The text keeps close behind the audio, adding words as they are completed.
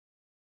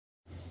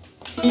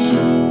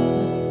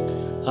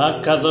A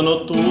casa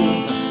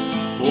noturna,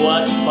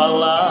 boate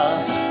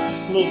falada,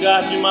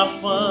 lugar de má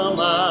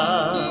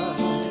fama,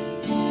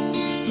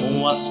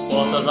 com as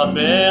portas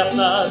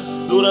abertas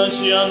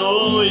durante a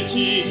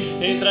noite,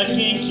 entra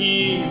quem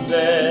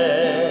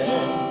quiser.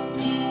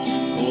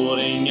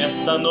 Porém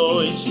esta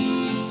noite,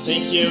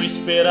 sem que eu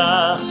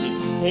esperasse,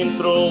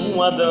 entrou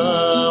uma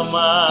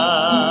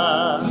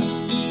dama.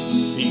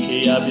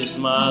 Fiquei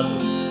abismado,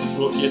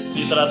 porque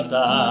se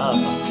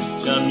tratava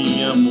de a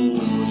minha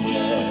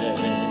mulher.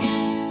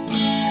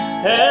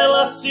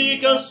 Ela se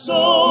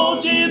cansou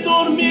de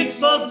dormir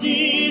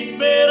sozinha,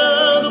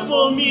 esperando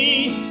por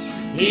mim,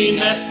 e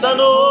nesta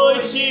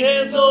noite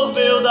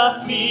resolveu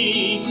dar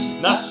fim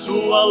na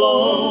sua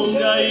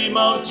longa e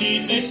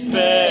maldita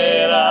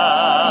espera.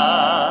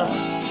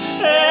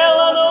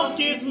 Ela não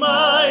quis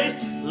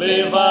mais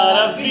levar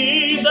a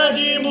vida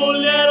de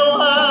mulher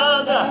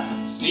honrada,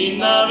 se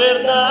na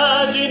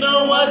verdade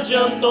não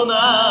adiantou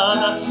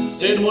nada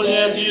ser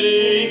mulher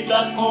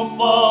direita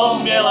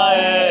conforme ela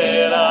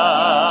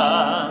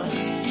era.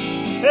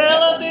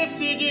 Ela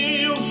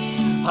decidiu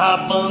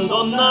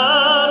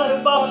abandonar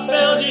o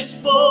papel de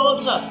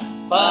esposa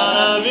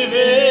para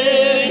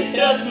viver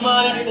entre as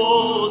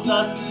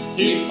mariposas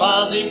que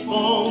fazem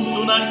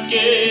ponto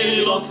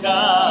naquele local.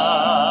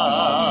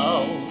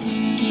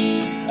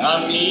 A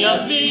minha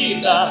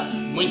vida,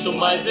 muito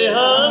mais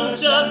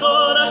errante,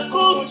 agora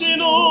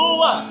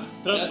continua.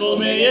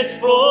 Transformei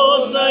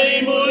esposa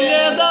em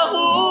mulher da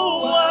rua.